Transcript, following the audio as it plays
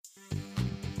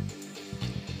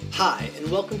Hi, and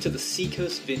welcome to the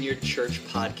Seacoast Vineyard Church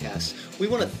podcast. We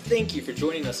want to thank you for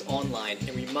joining us online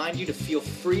and remind you to feel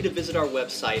free to visit our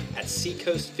website at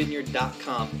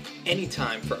seacoastvineyard.com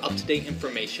anytime for up-to-date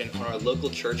information on our local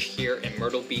church here in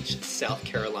Myrtle Beach, South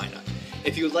Carolina.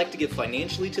 If you would like to give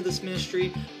financially to this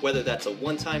ministry, whether that's a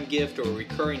one-time gift or a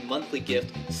recurring monthly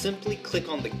gift, simply click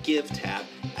on the Give tab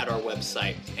at our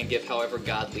website and give however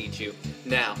God leads you.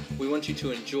 Now, we want you to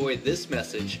enjoy this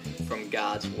message from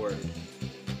God's Word.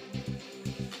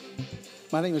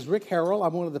 My name is Rick Harrell.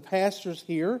 I'm one of the pastors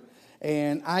here,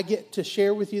 and I get to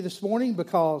share with you this morning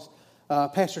because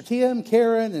Pastor Tim,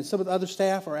 Karen, and some of the other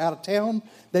staff are out of town.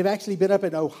 They've actually been up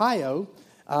in Ohio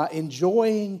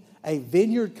enjoying a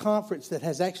vineyard conference that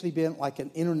has actually been like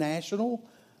an international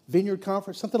vineyard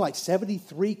conference. Something like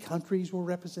 73 countries were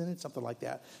represented, something like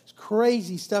that. It's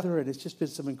crazy stuff, and it's just been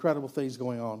some incredible things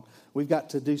going on. We've got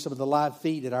to do some of the live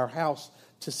feed at our house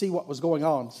to see what was going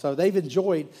on. So they've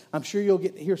enjoyed. I'm sure you'll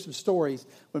get to hear some stories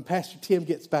when Pastor Tim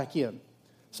gets back in.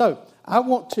 So I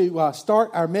want to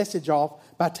start our message off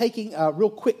by taking a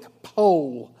real quick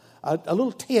poll, a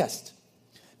little test.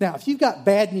 Now, if you've got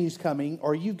bad news coming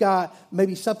or you've got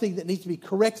maybe something that needs to be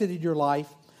corrected in your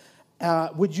life,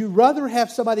 would you rather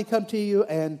have somebody come to you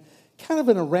and kind of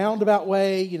in a roundabout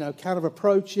way, kind of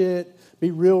approach it, be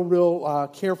real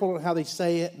careful on how they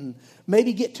say it, and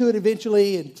maybe get to it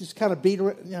eventually and just kind of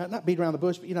not beat around the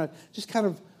bush, but, just kind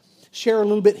of share a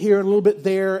little bit here and a little bit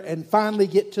there and finally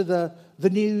get to the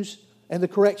news and the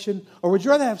correction? Or would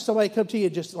you rather have somebody come to you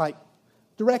just like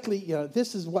directly,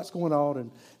 this is what's going on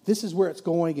and this is where it's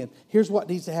going and here's what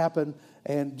needs to happen,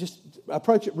 and just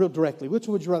approach it real directly? Which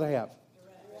would you rather have?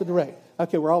 The direct.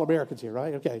 Okay, we're all Americans here,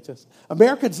 right? Okay, just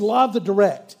Americans love the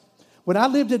direct. When I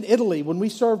lived in Italy, when we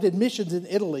served in missions in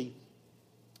Italy,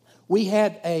 we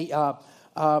had the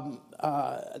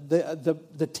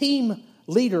team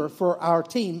leader for our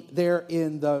team there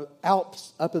in the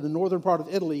Alps, up in the northern part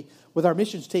of Italy, with our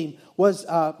missions team was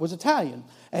Italian,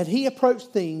 and he approached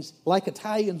things like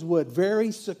Italians would,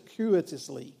 very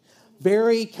circuitously,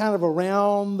 very kind of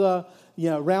around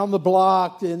the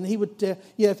block, and he would,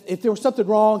 if there was something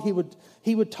wrong,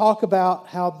 he would talk about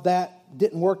how that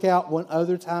didn't work out one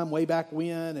other time way back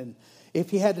when, and if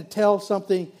he had to tell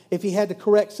something, if he had to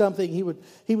correct something, he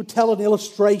would tell an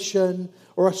illustration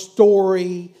or a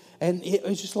story, and it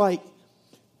was just like,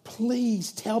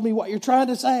 please tell me what you're trying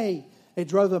to say. It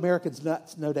drove the Americans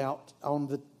nuts, no doubt, on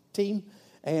the team,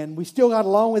 and we still got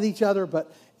along with each other,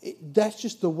 but that's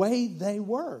just the way they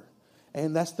were,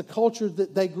 and that's the culture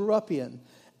that they grew up in,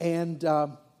 and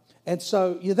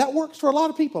so that works for a lot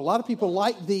of people. A lot of people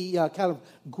like the kind of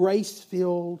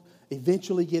grace-filled,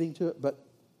 eventually getting to it, but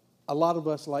a lot of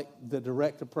us like the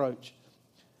direct approach.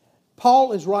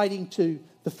 Paul is writing to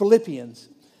the Philippians,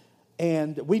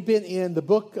 and we've been in the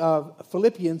book of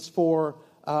Philippians for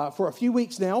a few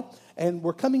weeks now, and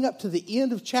we're coming up to the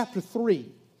end of chapter 3.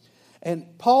 And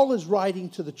Paul is writing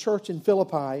to the church in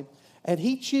Philippi, and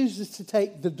he chooses to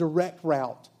take the direct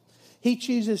route. He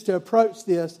chooses to approach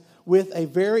this with a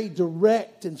very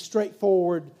direct and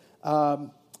straightforward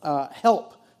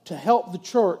help the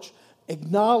church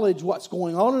acknowledge what's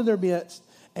going on in their midst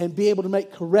and be able to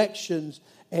make corrections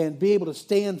and be able to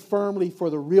stand firmly for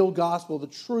the real gospel, the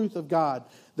truth of God,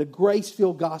 the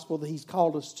grace-filled gospel that he's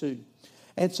called us to.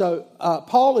 And so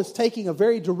Paul is taking a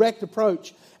very direct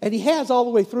approach, and he has all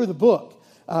the way through the book.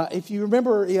 If you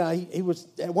remember, he was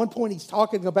at one point he's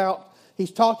talking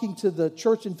to the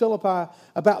church in Philippi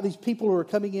about these people who are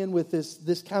coming in with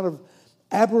this kind of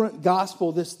aberrant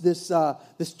gospel,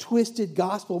 this twisted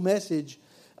gospel message,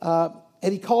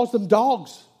 and he calls them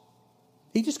dogs.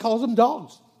 He just calls them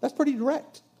dogs. That's pretty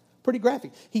direct, pretty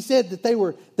graphic. He said that they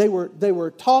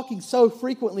were talking so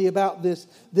frequently about this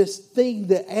thing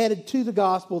that added to the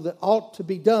gospel that ought to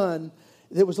be done,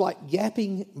 that was like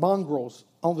yapping mongrels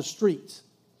on the streets.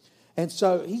 And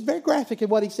so he's very graphic in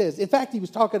what he says. In fact, he was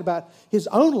talking about his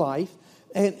own life,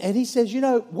 and he says,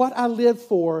 what I lived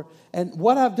for and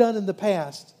what I've done in the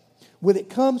past, when it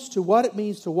comes to what it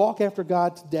means to walk after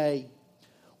God today,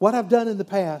 what I've done in the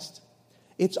past,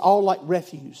 it's all like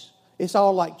refuse. It's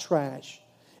all like trash.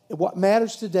 And what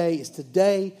matters today is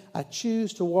today I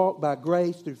choose to walk by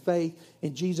grace through faith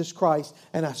in Jesus Christ,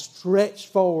 and I stretch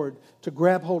forward to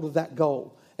grab hold of that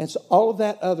goal. And so all of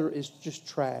that other is just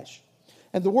trash.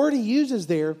 And the word he uses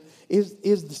there is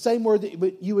the same word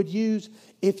that you would use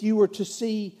if you were to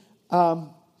see in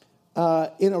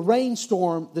a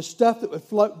rainstorm the stuff that would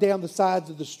float down the sides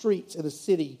of the streets in a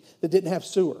city that didn't have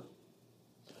sewer.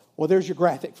 Well, there's your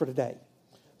graphic for today.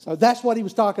 So that's what he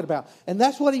was talking about. And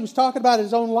that's what he was talking about in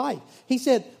his own life. He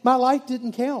said, my life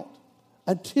didn't count.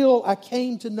 until I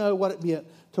came to know what it meant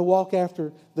to walk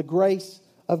after the grace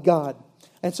of God.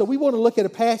 And so we want to look at a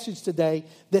passage today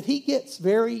that he gets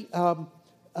very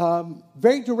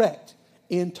direct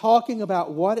in talking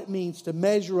about what it means to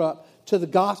measure up to the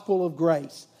gospel of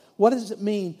grace. What does it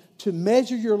mean to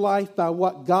measure your life by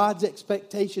what God's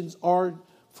expectations are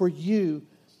for you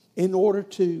in order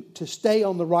to stay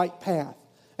on the right path?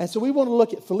 And so we want to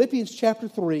look at Philippians chapter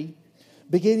 3,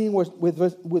 beginning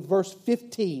with verse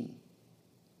 15.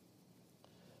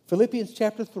 Philippians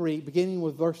chapter 3, beginning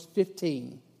with verse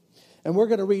 15. And we're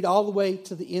going to read all the way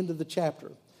to the end of the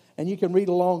chapter. And you can read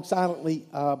along silently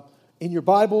in your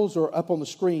Bibles or up on the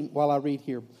screen while I read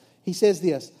here. He says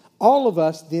this: all of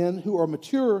us then who are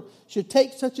mature should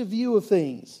take such a view of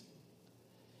things.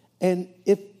 And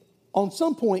if on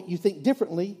some point you think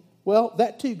differently, well,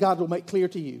 that too God will make clear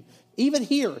to you. Even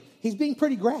here, he's being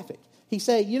pretty graphic. He's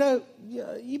saying,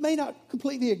 you may not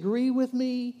completely agree with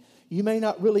me. You may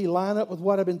not really line up with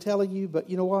what I've been telling you, but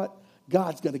you know what?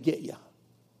 God's going to get you.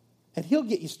 And he'll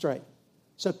get you straight.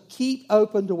 So keep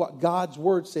open to what God's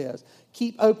word says.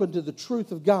 Keep open to the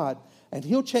truth of God, and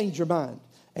he'll change your mind,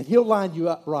 and he'll line you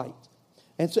up right.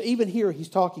 And so even here, he's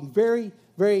talking very,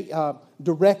 very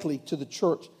directly to the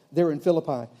church there in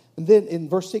Philippi. And then in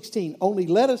verse 16, only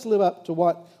let us live up to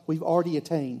what we've already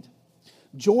attained.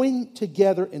 Join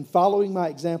together in following my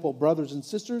example, brothers and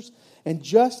sisters, and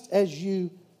just as you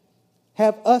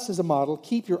have us as a model,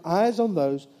 keep your eyes on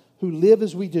those who live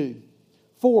as we do.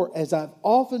 For, as I've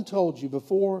often told you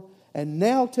before, and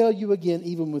now tell you again,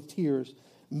 even with tears,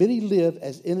 many live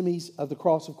as enemies of the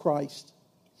cross of Christ.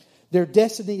 Their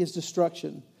destiny is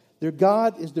destruction. Their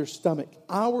God is their stomach.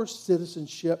 Our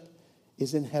citizenship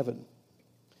is in heaven.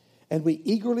 And we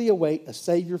eagerly await a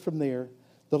Savior from there,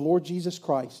 the Lord Jesus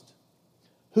Christ,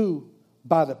 who,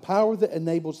 by the power that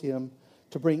enables him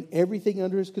to bring everything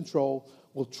under his control,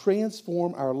 will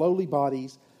transform our lowly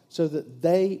bodies so that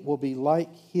they will be like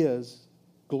his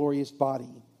glorious body.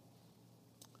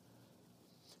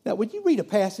 Now, when you read a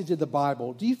passage in the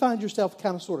Bible, do you find yourself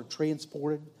kind of sort of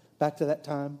transported back to that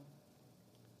time?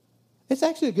 It's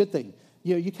actually a good thing.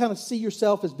 You kind of see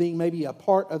yourself as being maybe a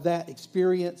part of that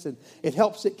experience, and it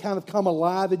helps it kind of come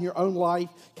alive in your own life,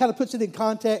 kind of puts it in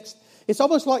context. It's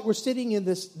almost like we're sitting in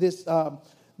this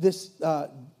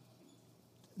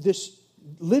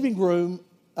living room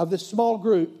of this small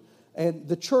group, and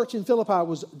the church in Philippi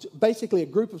was basically a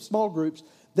group of small groups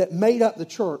that made up the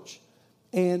church.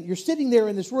 And you're sitting there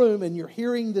in this room, and you're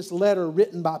hearing this letter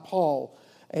written by Paul.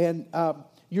 And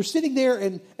you're sitting there,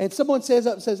 and someone says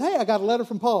up and says, hey, I got a letter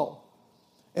from Paul.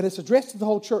 And it's addressed to the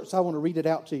whole church, so I want to read it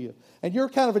out to you. And you're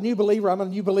kind of a new believer. I'm a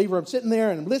new believer. I'm sitting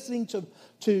there, and I'm listening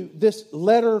to this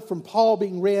letter from Paul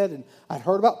being read. And I'd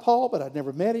heard about Paul, but I'd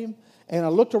never met him. And I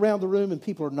looked around the room, and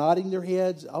people are nodding their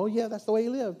heads. Oh, yeah, that's the way he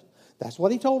lived. That's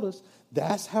what he told us.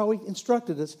 That's how he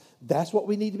instructed us. That's what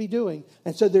we need to be doing.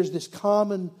 And so there's this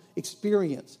common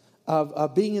experience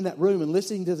of being in that room and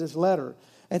listening to this letter.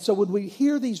 And so when we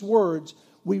hear these words,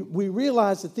 we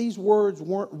realize that these words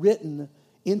weren't written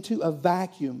into a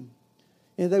vacuum.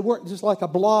 And they weren't just like a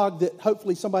blog that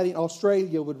hopefully somebody in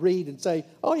Australia would read and say,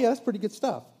 oh, yeah, that's pretty good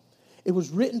stuff. It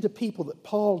was written to people that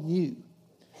Paul knew.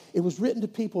 It was written to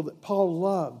people that Paul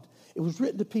loved. It was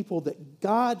written to people that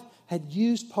God had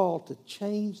used Paul to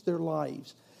change their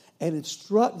lives and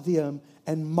instruct them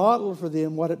and model for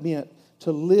them what it meant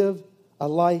to live a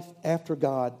life after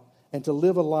God and to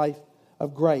live a life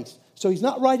of grace. So he's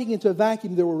not writing into a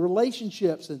vacuum. There were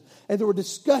relationships and there were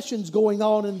discussions going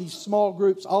on in these small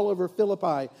groups all over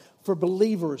Philippi for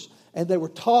believers. And they were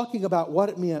talking about what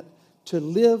it meant to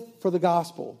live for the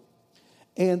gospel.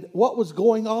 And what was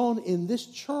going on in this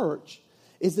church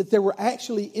is that there were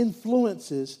actually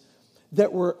influences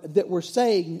that were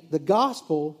saying the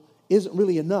gospel isn't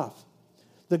really enough.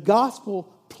 The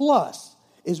gospel plus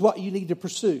is what you need to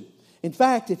pursue. In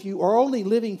fact, if you are only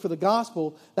living for the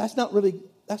gospel, that's not really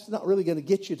going to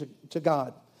get you to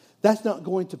God. That's not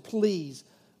going to please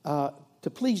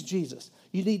Jesus.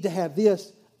 You need to have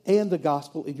this and the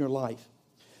gospel in your life.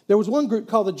 There was one group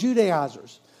called the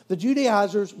Judaizers. The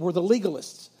Judaizers were the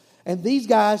legalists. And these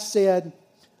guys said,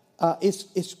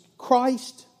 it's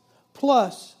Christ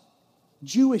plus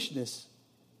Jewishness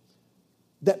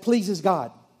that pleases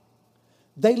God.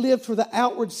 They lived for the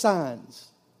outward signs.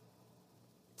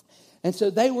 And so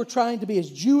they were trying to be as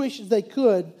Jewish as they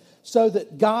could so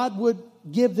that God would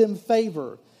give them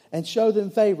favor and show them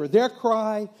favor. Their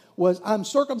cry was, I'm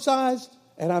circumcised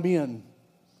and I'm in.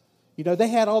 You know, they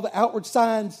had all the outward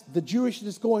signs, the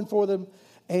Jewishness going for them,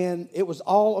 and it was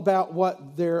all about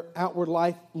what their outward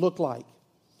life looked like.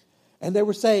 And they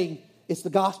were saying, it's the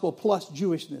gospel plus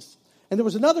Jewishness. And there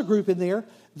was another group in there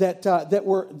that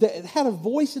had a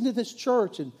voice into this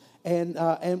church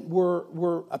and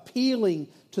were appealing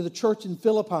to the church in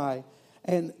Philippi.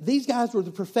 And these guys were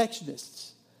the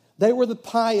perfectionists. They were the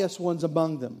pious ones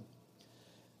among them.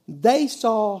 They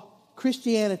saw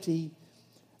Christianity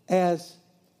as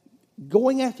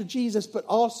going after Jesus, but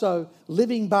also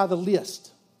living by the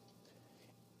list.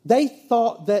 They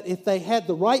thought that if they had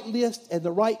the right list and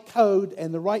the right code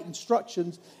and the right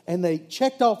instructions, and they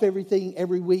checked off everything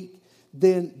every week,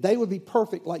 then they would be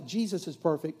perfect like Jesus is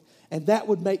perfect, and that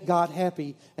would make God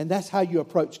happy, and that's how you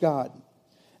approach God.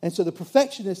 And so the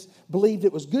perfectionists believed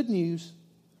it was good news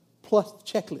plus the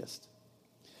checklist.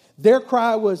 Their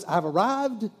cry was, I've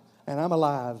arrived and I'm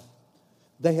alive.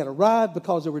 They had arrived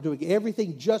because they were doing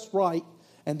everything just right,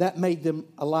 and that made them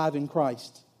alive in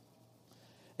Christ.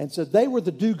 And so they were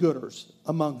the do-gooders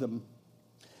among them.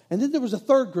 And then there was a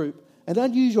third group, an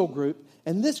unusual group,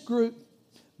 and this group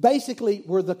basically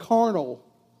were the carnal,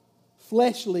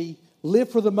 fleshly, live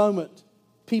for the moment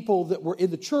people that were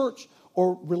in the church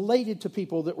or related to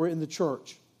people that were in the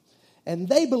church. And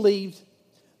they believed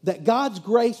that God's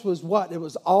grace was what it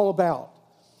was all about.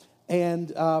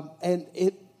 And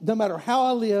it, no matter how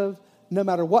I live, no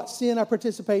matter what sin I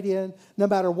participate in, no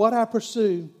matter what I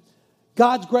pursue,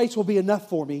 God's grace will be enough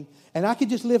for me. And I can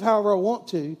just live however I want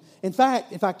to. In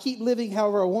fact, if I keep living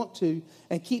however I want to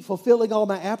and keep fulfilling all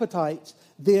my appetites,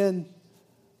 then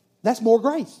that's more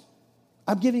grace.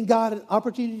 I'm giving God an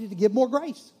opportunity to give more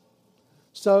grace.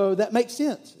 So that makes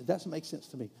sense. It doesn't make sense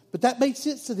to me. But that made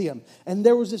sense to them. And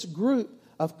there was this group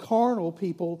of carnal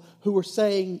people who were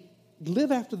saying,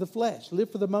 live after the flesh,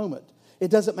 live for the moment. It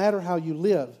doesn't matter how you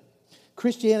live.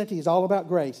 Christianity is all about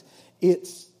grace.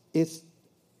 It's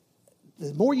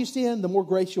the more you sin, the more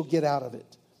grace you'll get out of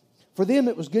it. For them,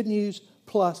 it was good news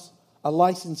plus a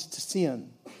license to sin.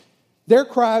 Their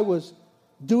cry was,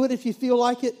 do it if you feel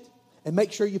like it, and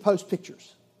make sure you post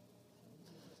pictures.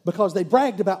 Because they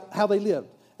bragged about how they lived,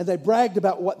 and they bragged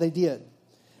about what they did.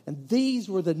 And these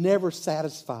were the never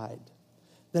satisfied.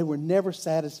 They were never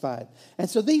satisfied. And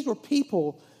so these were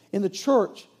people in the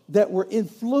church that were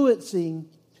influencing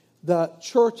the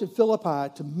church of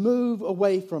Philippi to move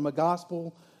away from a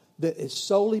gospel that is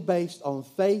solely based on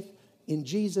faith in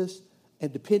Jesus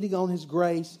and depending on His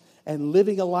grace and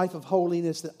living a life of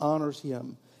holiness that honors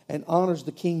Him and honors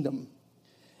the kingdom.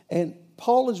 And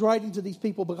Paul is writing to these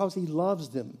people because he loves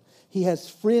them. He has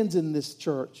friends in this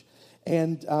church,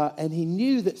 and he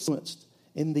knew that influenced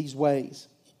in these ways.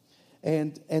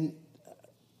 And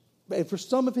for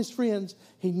some of his friends,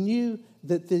 he knew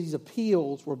that these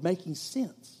appeals were making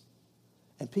sense,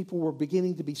 and people were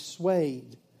beginning to be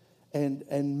swayed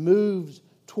and moved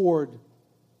toward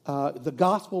the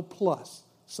gospel plus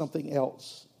something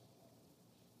else.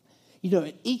 You know,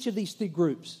 in each of these three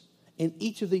groups,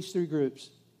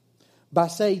 by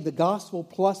saying the gospel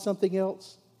plus something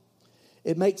else,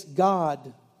 it makes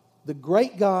God, the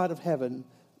great God of heaven,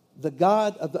 the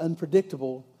God of the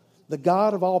unpredictable, the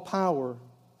God of all power,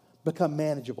 become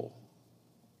manageable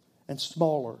and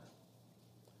smaller.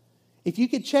 If you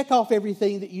can check off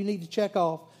everything that you need to check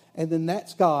off, and then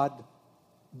that's God,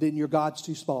 then your God's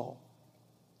too small.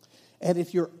 And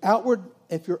if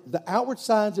the outward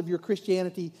signs of your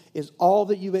Christianity is all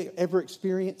that you ever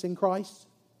experienced in Christ,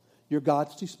 your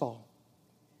God's too small.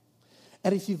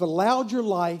 And if you've allowed your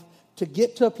life to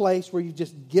get to a place where you've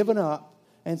just given up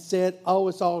and said, oh,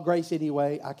 it's all grace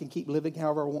anyway, I can keep living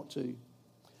however I want to,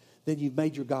 then you've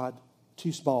made your God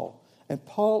too small. And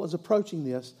Paul is approaching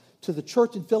this to the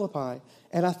church in Philippi,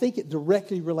 and I think it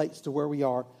directly relates to where we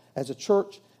are as a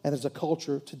church and as a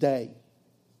culture today.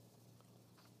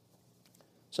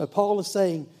 So Paul is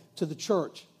saying to the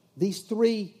church, these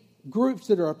three groups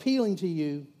that are appealing to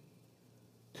you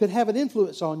could have an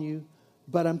influence on you,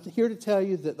 but I'm here to tell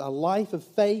you that a life of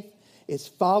faith is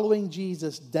following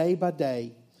Jesus day by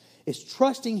day. It's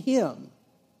trusting Him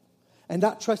and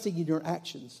not trusting in your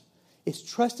actions. It's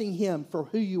trusting Him for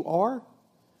who you are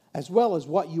as well as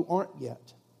what you aren't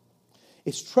yet.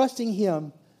 It's trusting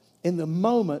Him in the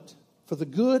moment for the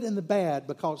good and the bad,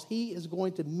 because He is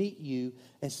going to meet you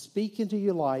and speak into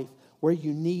your life where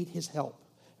you need His help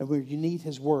and where you need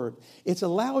His word. It's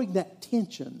allowing that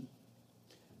tension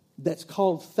that's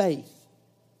called faith,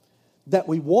 that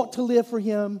we want to live for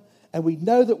Him, and we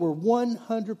know that we're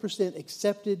 100%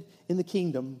 accepted in the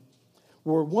kingdom.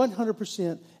 We're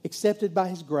 100% accepted by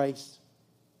His grace,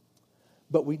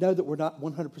 but we know that we're not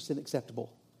 100%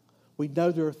 acceptable. We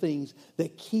know there are things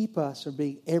that keep us from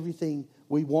being everything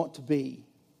we want to be.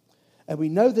 And we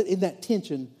know that in that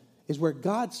tension is where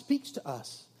God speaks to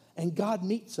us, and God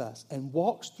meets us and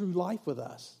walks through life with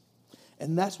us.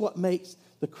 And that's what makes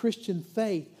the Christian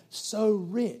faith so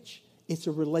rich. It's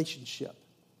a relationship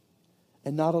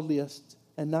and not a list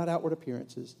and not outward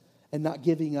appearances and not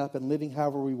giving up and living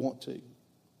however we want to.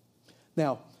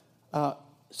 Now,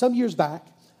 some years back,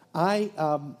 I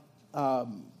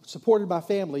supported my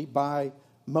family by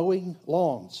mowing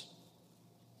lawns.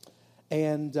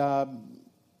 And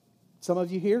some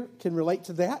of you here can relate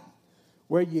to that,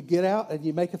 where you get out and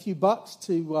you make a few bucks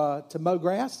to mow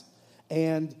grass.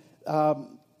 And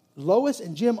Lois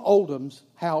and Jim Oldham's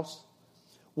house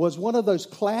was one of those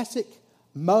classic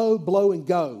mow, blow, and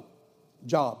go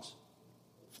jobs.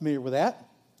 Familiar with that?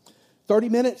 30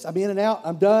 minutes, I'm in and out,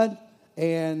 I'm done.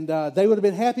 And they would have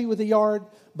been happy with the yard.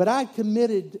 But I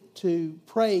committed to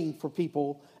praying for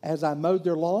people as I mowed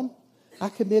their lawn. I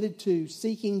committed to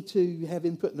seeking to have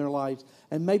input in their lives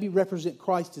and maybe represent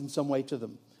Christ in some way to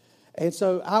them. And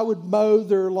so I would mow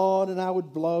their lawn and I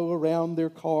would blow around their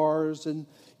cars and,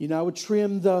 I would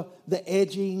trim the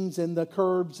edgings and the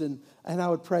curbs and I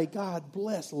would pray, God,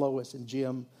 bless Lois and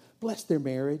Jim. Bless their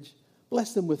marriage.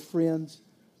 Bless them with friends.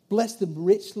 Bless them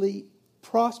richly.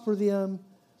 Prosper them.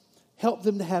 Help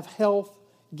them to have health.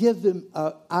 Give them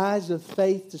eyes of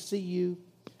faith to see you.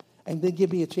 And then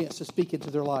give me a chance to speak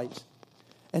into their lives.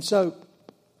 And so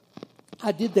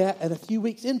I did that, and a few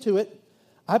weeks into it,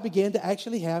 I began to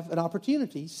actually have an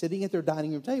opportunity sitting at their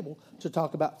dining room table to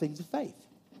talk about things of faith.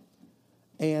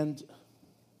 And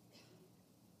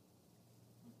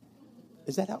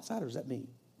is that outside or is that me?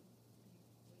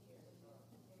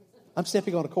 I'm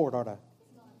stepping on a cord, aren't I?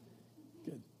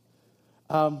 Good.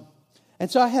 And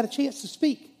so I had a chance to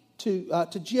speak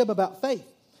to Jim about faith.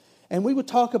 And we would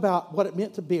talk about what it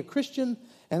meant to be a Christian.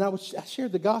 And I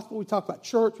shared the gospel. We talked about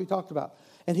church.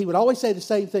 And he would always say the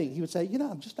same thing. He would say,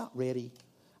 I'm just not ready.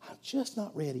 I'm just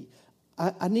not ready.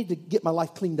 I need to get my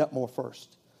life cleaned up more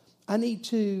first. I need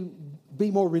to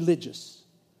be more religious.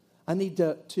 I need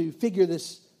to figure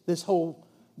this whole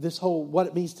what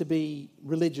it means to be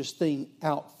religious thing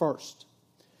out first.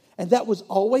 And that was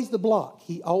always the block.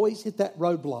 He always hit that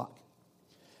roadblock.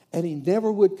 And he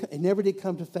never did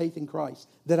come to faith in Christ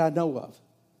that I know of.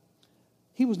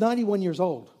 He was 91 years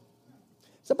old.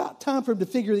 It's about time for him to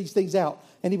figure these things out.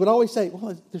 And he would always say,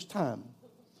 well, there's time.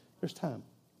 There's time.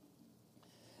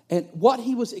 And what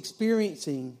he was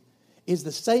experiencing is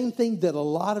the same thing that a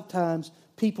lot of times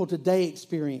people today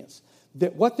experience.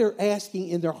 That what they're asking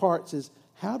in their hearts is,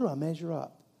 how do I measure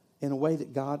up in a way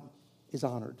that God is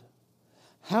honored?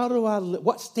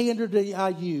 What standard do I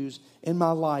use in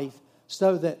my life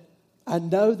so that I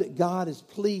know that God is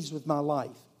pleased with my life?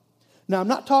 Now, I'm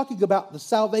not talking about the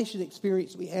salvation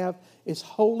experience we have is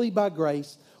wholly by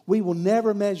grace. We will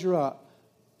never measure up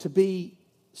to be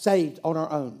saved on our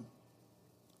own.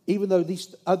 Even though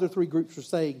these other three groups are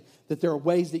saying that there are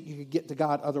ways that you could get to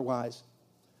God otherwise.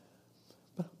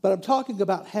 But I'm talking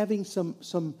about having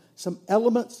some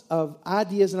elements of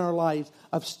ideas in our lives,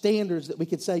 of standards that we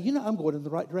could say, I'm going in the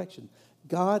right direction.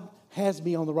 God has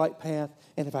me on the right path.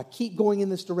 And if I keep going in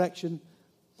this direction,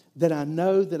 then I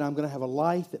know that I'm going to have a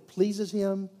life that pleases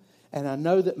Him. And I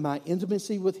know that my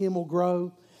intimacy with Him will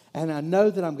grow. And I know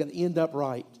that I'm going to end up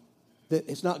right. That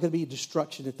it's not going to be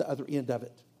destruction at the other end of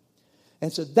it.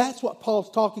 And so that's what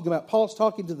Paul's talking about. Paul's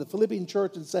talking to the Philippian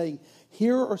church and saying,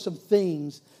 here are some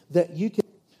things that you can...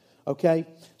 Okay?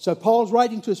 So Paul's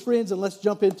writing to his friends, and let's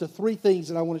jump into three things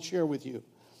that I want to share with you.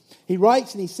 He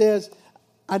writes and he says,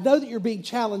 I know that you're being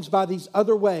challenged by these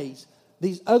other ways,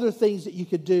 these other things that you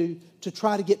could do to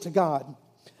try to get to God.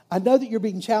 I know that you're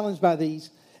being challenged by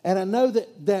these, and I know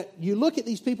that you look at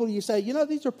these people and you say,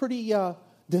 these are pretty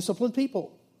disciplined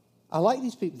people. I like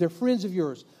these people. They're friends of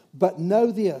yours. But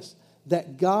know this,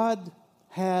 that God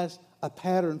has a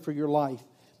pattern for your life.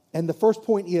 And the first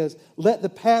point is, let the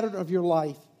pattern of your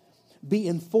life be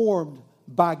informed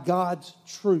by God's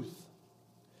truth.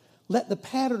 Let the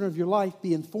pattern of your life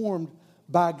be informed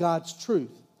by God's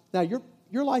truth. Now,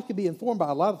 your life can be informed by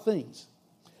a lot of things.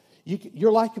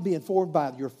 Your life can be informed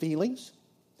by your feelings,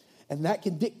 and that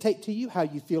can dictate to you how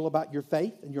you feel about your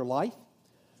faith and your life.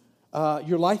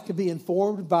 Your life can be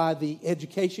informed by the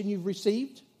education you've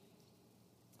received.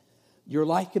 Your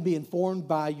life can be informed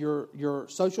by your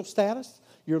social status.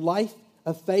 Your life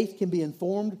of faith can be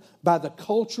informed by the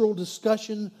cultural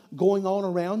discussion going on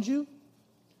around you.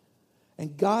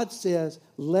 And God says,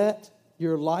 let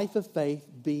your life of faith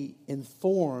be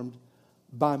informed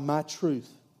by my truth.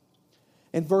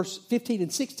 In verse 15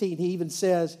 and 16, he even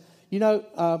says, you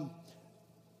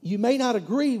may not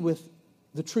agree with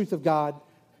the truth of God,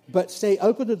 but stay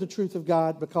open to the truth of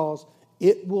God because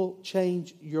it will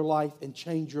change your life and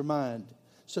change your mind.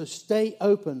 So stay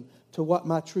open to what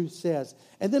my truth says.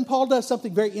 And then Paul does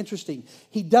something very interesting.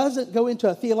 He doesn't go into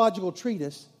a theological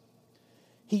treatise.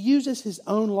 he uses his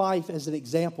own life as an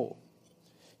example.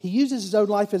 He uses his own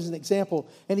life as an example,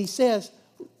 and he says,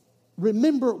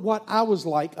 remember what I was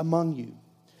like among you.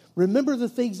 Remember the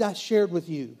things I shared with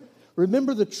you.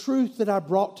 Remember the truth that I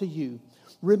brought to you.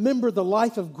 Remember the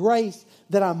life of grace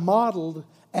that I modeled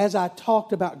as I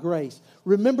talked about grace.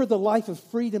 Remember the life of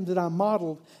freedom that I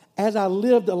modeled as I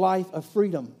lived a life of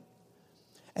freedom.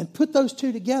 And put those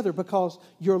two together, because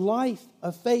your life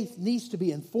of faith needs to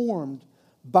be informed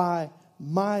by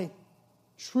my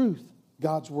truth,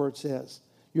 God's word says.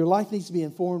 Your life needs to be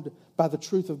informed by the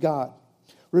truth of God.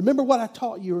 Remember what I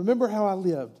taught you. Remember how I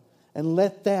lived. And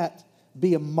let that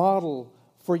be a model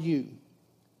for you.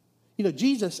 You know,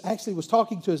 Jesus actually was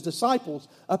talking to his disciples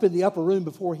up in the upper room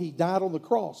before he died on the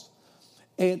cross.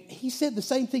 And he said the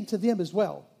same thing to them as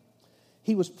well.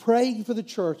 He was praying for the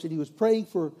church, and he was praying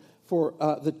for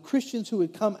the Christians who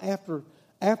would come after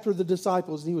the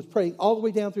disciples. And he was praying all the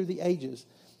way down through the ages.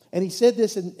 And he said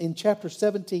this in chapter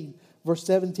 17, verse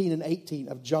 17 and 18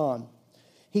 of John.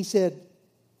 He said,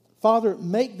 Father,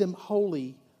 make them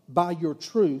holy by your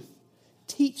truth.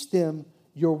 Teach them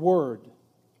your word,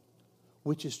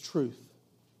 which is truth.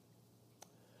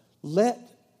 Let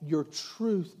your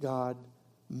truth, God,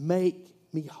 make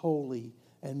me holy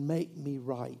and make me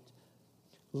right.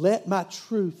 Let my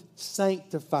truth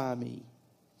sanctify me.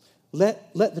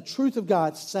 Let the truth of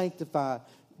God sanctify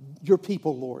your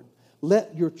people, Lord.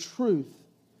 Let your truth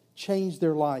change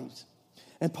their lives.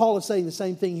 And Paul is saying the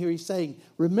same thing here. He's saying,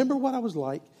 remember what I was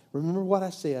like, remember what I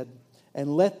said,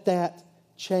 and let that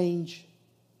change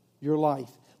your life.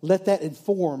 Let that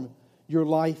inform your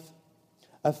life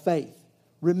of faith.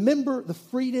 Remember the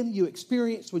freedom you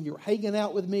experienced when you were hanging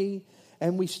out with me,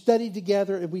 and we studied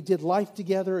together, and we did life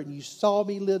together, and you saw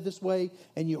me live this way,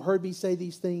 and you heard me say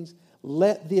these things.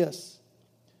 Let this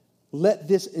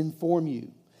inform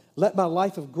you. Let my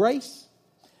life of grace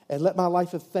and let my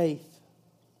life of faith,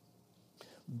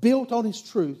 built on his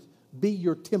truth, be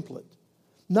your template.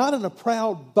 Not in a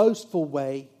proud, boastful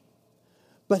way,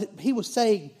 but he was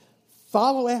saying,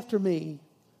 follow after me,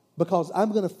 because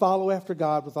I'm going to follow after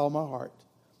God with all my heart.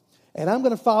 And I'm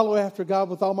going to follow after God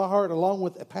with all my heart along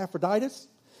with Epaphroditus.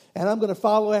 And I'm going to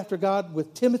follow after God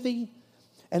with Timothy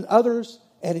and others.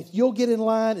 And if you'll get in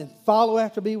line and follow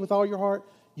after me with all your heart,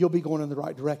 you'll be going in the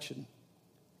right direction.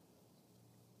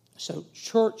 So,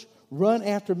 church, run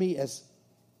after me as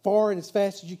far and as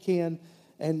fast as you can,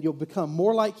 and you'll become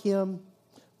more like him,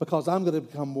 because I'm going to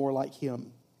become more like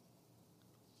him.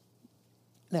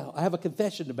 Now, I have a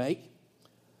confession to make.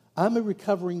 I'm a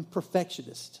recovering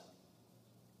perfectionist.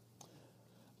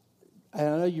 And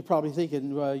I know you're probably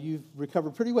thinking, well, you've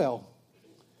recovered pretty well.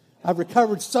 I've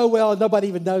recovered so well, and nobody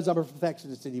even knows I'm a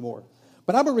perfectionist anymore.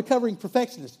 But I'm a recovering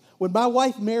perfectionist. When my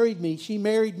wife married me, she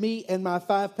married me and my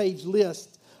 5-page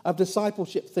list of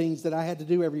discipleship things that I had to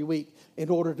do every week in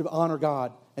order to honor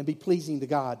God and be pleasing to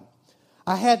God.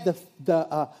 I had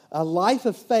a life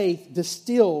of faith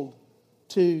distilled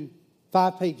to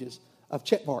 5 pages of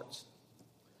check marks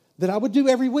that I would do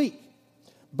every week.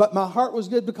 But my heart was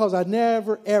good, because I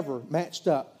never, ever matched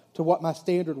up to what my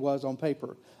standard was on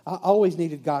paper. I always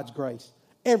needed God's grace.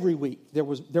 Every week there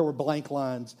were blank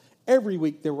lines. Every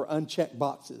week there were unchecked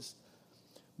boxes.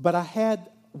 But I had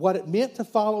what it meant to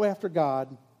follow after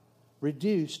God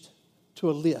reduced to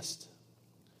a list.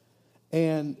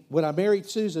 And when I married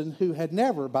Susan, who had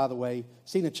never, by the way,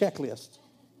 seen a checklist,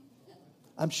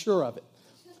 I'm sure of it.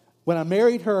 When I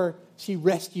married her, she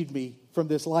rescued me from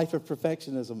this life of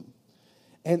perfectionism.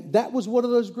 And that was one of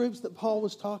those groups that Paul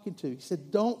was talking to. He said,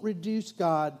 don't reduce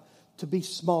God to be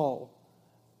small.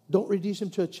 Don't reduce him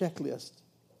to a checklist.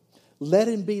 Let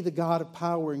him be the God of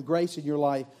power and grace in your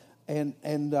life, and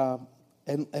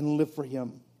live for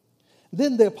him.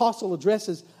 Then the apostle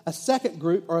addresses a second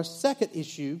group, or a second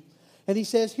issue, and he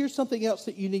says, here's something else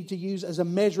that you need to use as a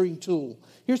measuring tool.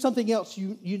 Here's something else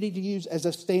you need to use as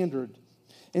a standard.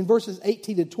 In verses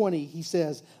 18 and 20, he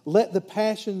says, let the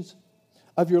passions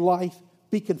of your life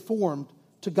be conformed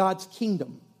to God's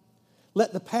kingdom.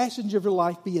 Let the passions of your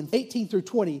life be in 18 through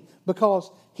 20,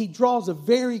 because he draws a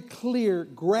very clear,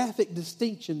 graphic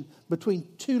distinction between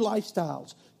two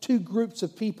lifestyles, two groups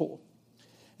of people.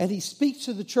 And he speaks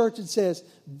to the church and says,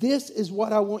 this is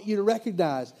what I want you to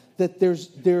recognize, that there's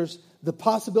the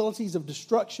possibilities of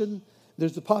destruction,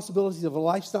 there's the possibilities of a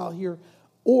lifestyle here,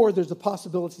 or there's the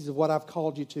possibilities of what I've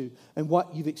called you to and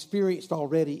what you've experienced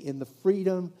already in the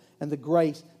freedom and the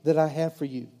grace that I have for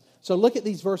you. So look at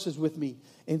these verses with me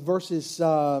in verses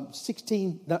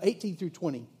 18 through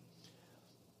 20.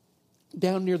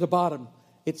 Down near the bottom,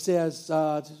 it says,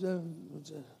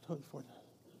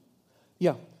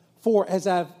 for as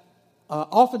I've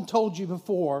often told you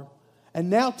before, And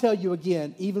now tell you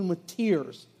again, even with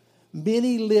tears,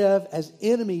 many live as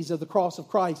enemies of the cross of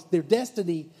Christ. Their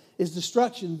destiny is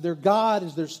destruction. Their God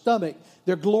is their stomach.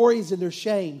 Their glory is in their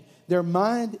shame. Their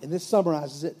mind, and this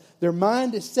summarizes it, their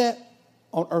mind is set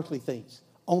on earthly things,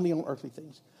 only on earthly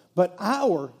things. But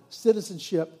our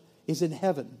citizenship is in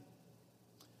heaven.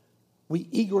 We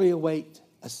eagerly await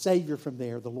a Savior from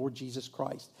there, the Lord Jesus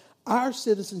Christ. Our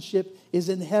citizenship is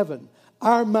in heaven.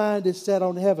 Our mind is set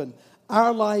on heaven.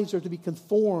 Our lives are to be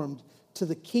conformed to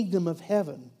the kingdom of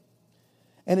heaven.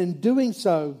 And in doing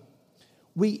so,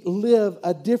 we live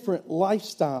a different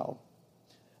lifestyle.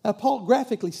 Now, Paul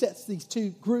graphically sets these two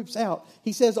groups out.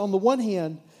 He says, on the one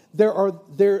hand, there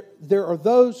are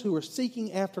those who are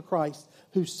seeking after Christ,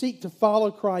 who seek to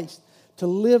follow Christ, to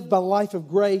live by a life of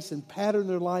grace and pattern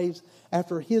their lives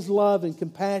after His love and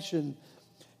compassion,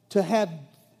 to have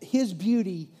His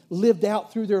beauty lived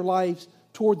out through their lives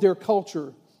toward their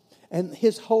culture, and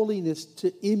His holiness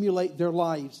to emulate their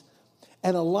lives,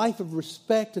 and a life of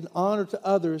respect and honor to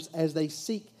others as they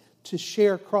seek to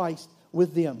share Christ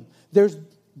with them. There's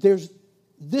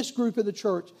this group in the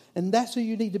church, and that's who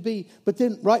you need to be. But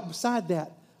then right beside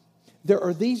that, there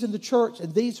are these in the church,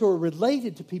 and these who are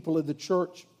related to people in the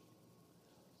church.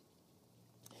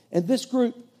 And this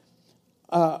group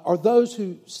are those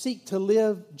who seek to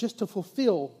live just to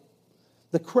fulfill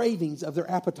the cravings of their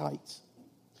appetites.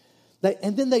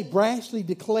 And then they brashly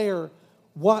declare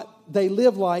what they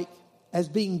live like as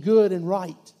being good and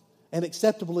right and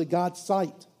acceptable in God's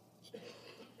sight.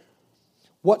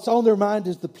 What's on their mind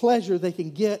is the pleasure they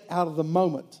can get out of the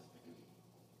moment.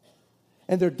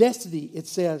 And their destiny, it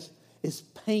says, is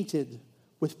painted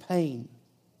with pain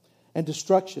and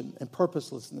destruction and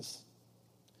purposelessness.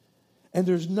 And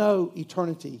there's no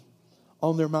eternity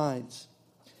on their minds.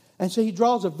 And so he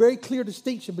draws a very clear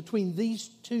distinction between these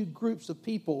two groups of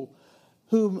people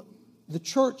whom the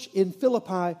church in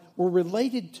Philippi were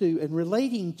related to and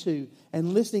relating to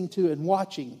and listening to and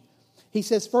watching. He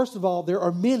says, first of all, there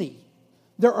are many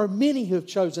who have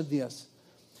chosen this.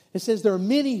 It says there are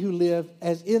many who live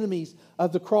as enemies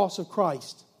of the cross of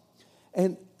Christ.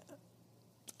 And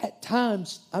at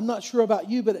times, I'm not sure about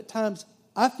you, but at times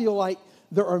I feel like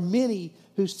there are many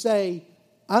who say,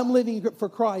 I'm living for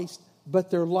Christ,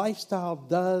 but their lifestyle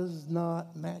does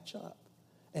not match up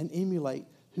and emulate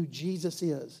who Jesus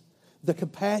is. The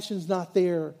compassion's not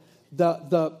there.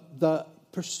 The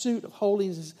pursuit of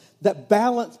holiness, that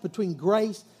balance between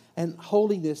grace and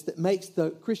holiness that makes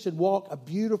the Christian walk a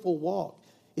beautiful walk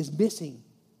is missing.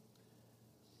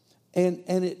 And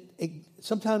it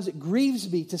sometimes it grieves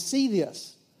me to see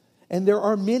this. And there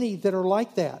are many that are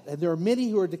like that. And there are many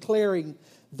who are declaring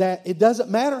that it doesn't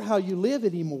matter how you live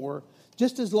anymore,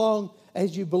 just as long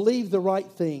as you believe the right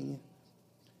thing.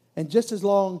 And just as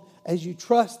long as you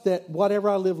trust that whatever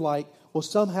I live like will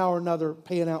somehow or another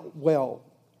pan out well.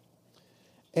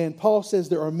 And Paul says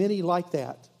there are many like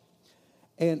that.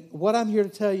 And what I'm here to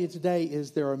tell you today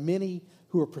is there are many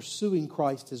who are pursuing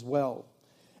Christ as well.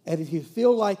 And if you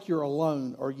feel like you're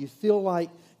alone, or you feel like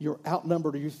you're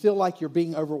outnumbered, or you feel like you're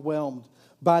being overwhelmed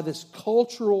by this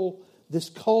cultural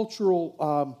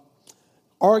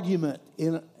argument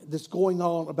that's going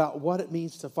on about what it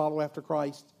means to follow after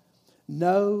Christ,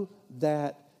 know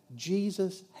that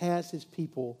Jesus has His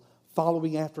people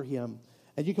following after Him.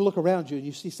 And you can look around you and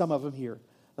you see some of them here.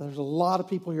 There's a lot of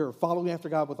people here following after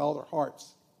God with all their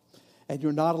hearts. And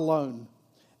you're not alone.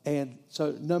 And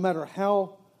so no matter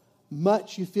how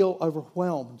much you feel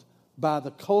overwhelmed by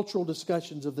the cultural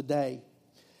discussions of the day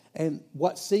and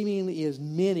what seemingly is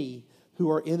many who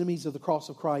are enemies of the cross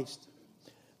of Christ,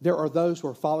 there are those who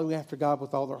are following after God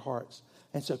with all their hearts.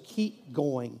 And so keep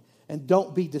going and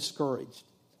don't be discouraged.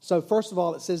 So first of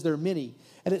all, it says there are many.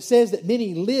 And it says that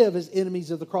many live as enemies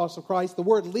of the cross of Christ. The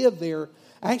word live there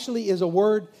actually is a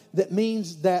word that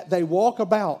means that they walk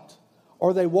about,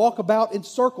 or they walk about in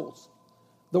circles.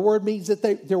 The word means that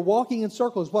they're walking in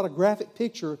circles. What a graphic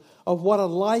picture of what a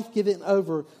life given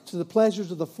over to the pleasures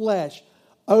of the flesh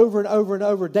over and over and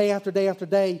over, day after day after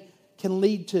day, can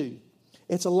lead to.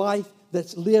 It's a life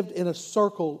that's lived in a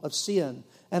circle of sin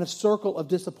and a circle of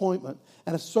disappointment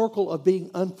and a circle of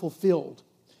being unfulfilled.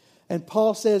 And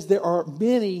Paul says there are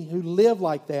many who live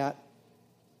like that,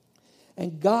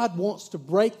 and God wants to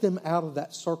break them out of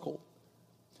that circle.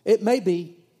 It may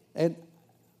be, and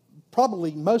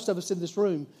probably most of us in this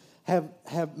room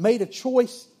have made a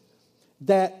choice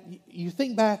that you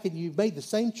think back and you've made the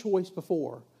same choice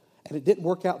before, and it didn't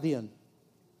work out then.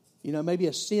 You know, maybe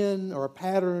a sin or a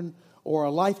pattern or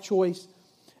a life choice,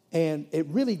 and it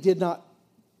really didn't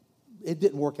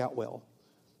work out well.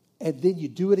 And then you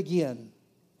do it again,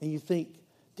 and you think,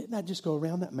 didn't I just go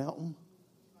around that mountain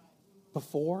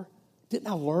before? Didn't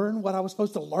I learn what I was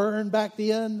supposed to learn back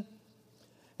then?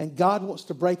 And God wants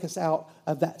to break us out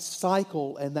of that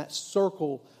cycle and that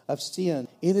circle of sin.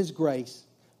 In His grace,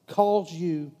 calls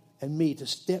you and me to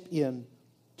step in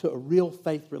to a real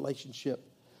faith relationship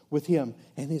with Him.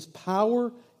 And His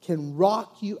power can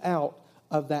rock you out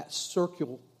of that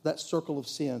circle of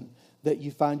sin that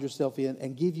you find yourself in,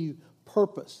 and give you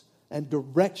purpose and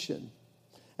direction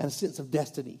and a sense of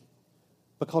destiny,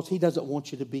 because He doesn't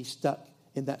want you to be stuck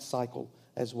in that cycle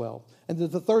as well. And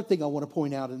the third thing I want to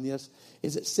point out in this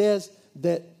is it says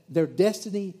that their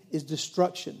destiny is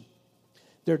destruction.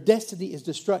 Their destiny is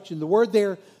destruction. The word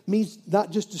there means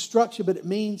not just destruction, but it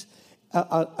means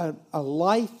a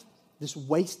life that's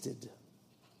wasted,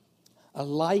 a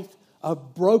life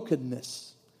of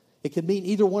brokenness. It can mean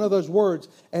either one of those words.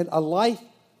 And a life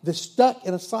that's stuck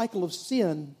in a cycle of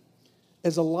sin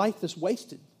is a life that's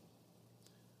wasted,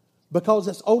 because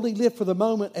it's only lived for the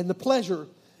moment and the pleasure,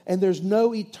 and there's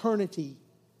no eternity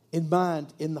in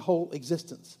mind in the whole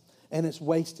existence, and it's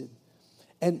wasted.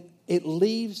 And it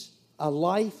leaves a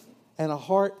life and a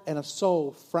heart and a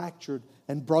soul fractured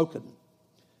and broken.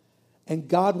 And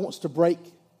God wants to break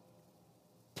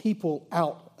people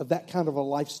out of that kind of a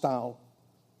lifestyle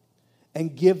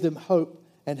and give them hope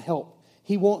and help.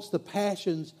 He wants the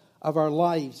passions of our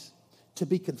lives to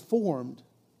be conformed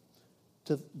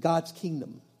to God's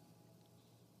kingdom.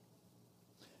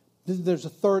 Then there's a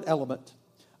third element,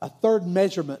 a third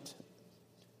measurement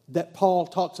that Paul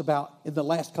talks about in the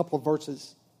last couple of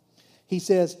verses. He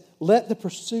says, let the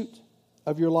pursuit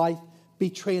of your life be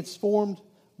transformed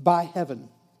by heaven.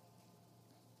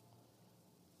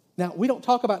 Now, we don't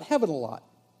talk about heaven a lot.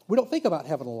 We don't think about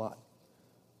heaven a lot.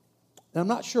 And I'm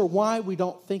not sure why we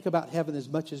don't think about heaven as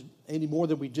much as any more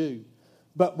than we do.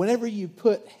 But whenever you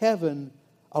put heaven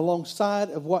alongside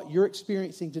of what you're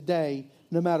experiencing today,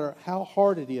 no matter how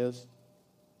hard it is,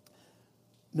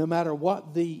 no matter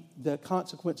what the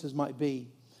consequences might be,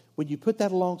 when you put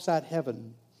that alongside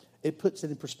heaven, it puts it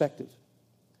in perspective.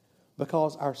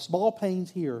 Because our small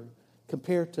pains here,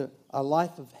 compared to a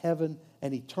life of heaven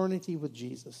and eternity with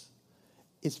Jesus,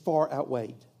 is far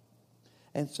outweighed.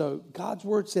 And so God's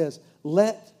word says,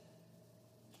 let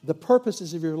the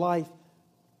purposes of your life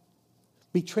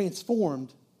be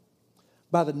transformed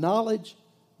by the knowledge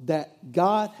that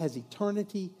God has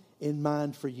eternity in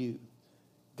mind for you.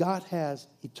 God has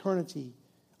eternity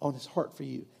on His heart for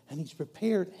you, and He's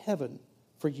prepared heaven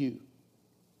for you.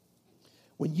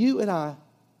 When you and I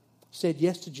said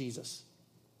yes to Jesus,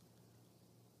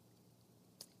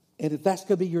 and if that's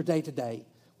going to be your day today,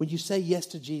 when you say yes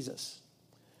to Jesus,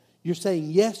 you're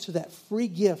saying yes to that free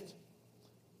gift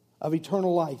of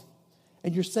eternal life.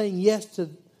 And you're saying yes to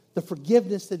the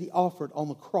forgiveness that He offered on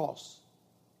the cross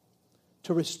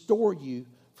to restore you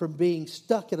from being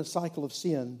stuck in a cycle of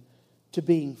sin to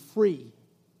being free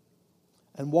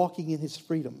and walking in His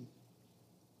freedom.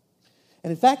 And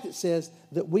in fact, it says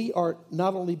that we are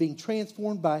not only being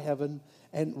transformed by heaven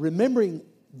and remembering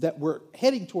that we're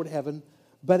heading toward heaven,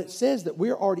 but it says that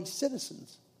we're already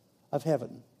citizens of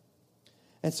heaven.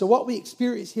 And so what we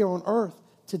experience here on earth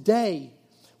today,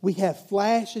 we have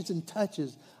flashes and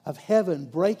touches of heaven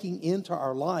breaking into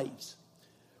our lives.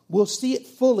 We'll see it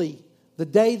fully the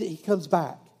day that He comes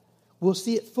back. We'll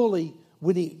see it fully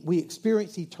when we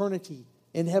experience eternity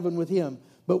in heaven with Him.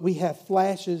 But we have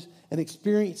flashes and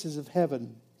experiences of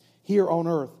heaven here on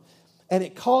earth. And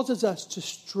it causes us to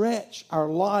stretch our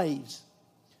lives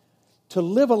to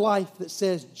live a life that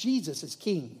says Jesus is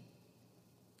King.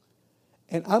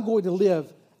 And I'm going to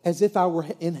live as if I were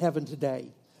in heaven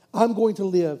today. I'm going to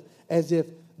live as if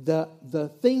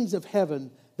the things of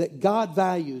heaven that God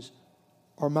values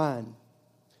are mine.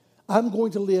 I'm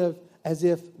going to live as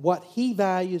if what He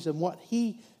values and what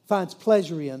He finds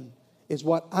pleasure in is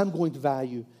what I'm going to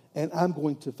value and I'm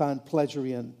going to find pleasure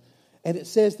in. And it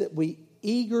says that we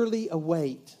eagerly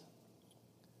await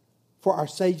for our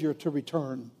Savior to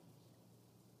return.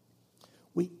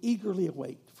 We eagerly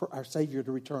await for our Savior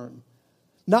to return.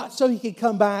 Not so He can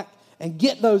come back and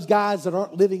get those guys that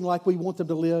aren't living like we want them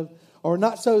to live, or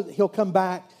not so that He'll come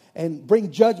back and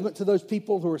bring judgment to those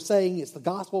people who are saying it's the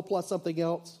gospel plus something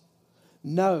else.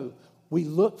 No, we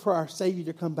look for our Savior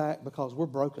to come back because we're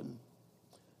broken.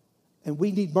 And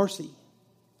we need mercy.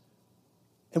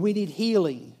 And we need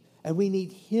healing. And we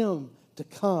need Him to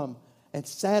come and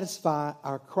satisfy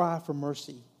our cry for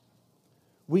mercy.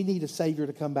 We need a Savior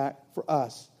to come back for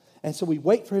us. And so we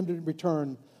wait for Him to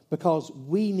return because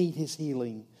we need His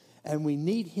healing. And we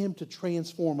need Him to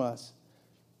transform us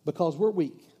because we're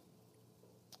weak.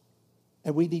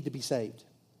 And we need to be saved.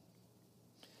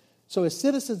 So as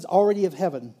citizens already of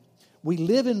heaven, we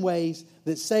live in ways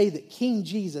that say that King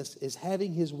Jesus is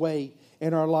having his way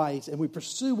in our lives, and we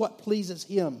pursue what pleases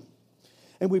him,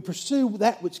 and we pursue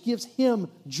that which gives him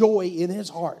joy in his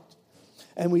heart,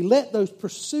 and we let those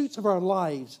pursuits of our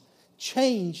lives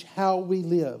change how we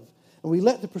live, and we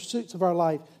let the pursuits of our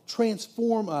life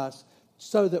transform us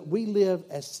so that we live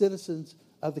as citizens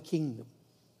of the kingdom,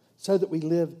 so that we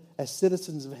live as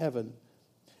citizens of heaven.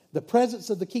 The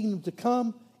presence of the kingdom to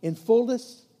come in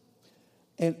fullness,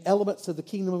 and elements of the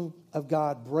kingdom of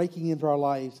God breaking into our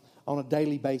lives on a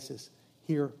daily basis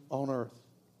here on earth.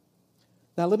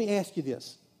 Now let me ask you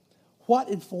this. What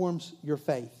informs your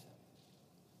faith?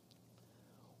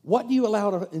 What do you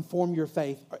allow to inform your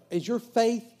faith? Is your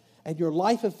faith and your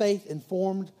life of faith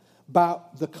informed by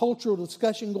the cultural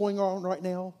discussion going on right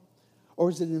now? Or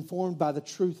is it informed by the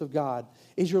truth of God?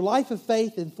 Is your life of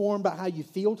faith informed by how you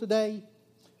feel today?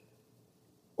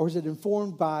 Or is it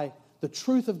informed by the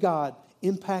truth of God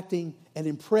impacting and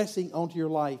impressing onto your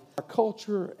life? Our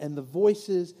culture and the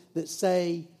voices that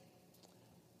say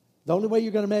the only way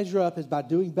you're going to measure up is by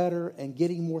doing better and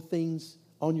getting more things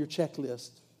on your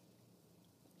checklist.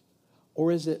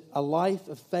 Or is it a life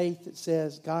of faith that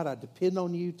says, God, I depend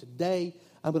on you today.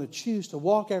 I'm going to choose to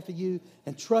walk after you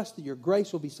and trust that your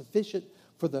grace will be sufficient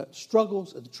for the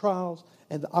struggles and the trials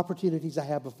and the opportunities I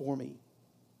have before me.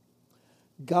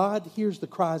 God hears the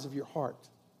cries of your heart.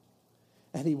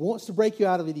 And he wants to break you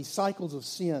out of any cycles of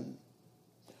sin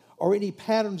or any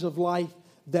patterns of life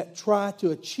that try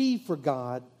to achieve for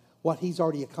God what he's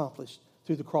already accomplished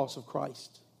through the cross of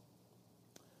Christ.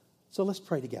 So let's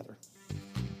pray together.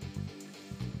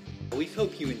 We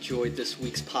hope you enjoyed this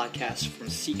week's podcast from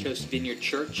Seacoast Vineyard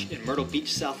Church in Myrtle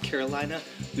Beach, South Carolina.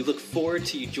 We look forward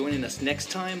to you joining us next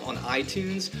time on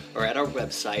iTunes or at our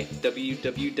website,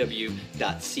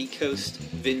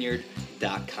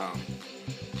 www.seacoastvineyard.com.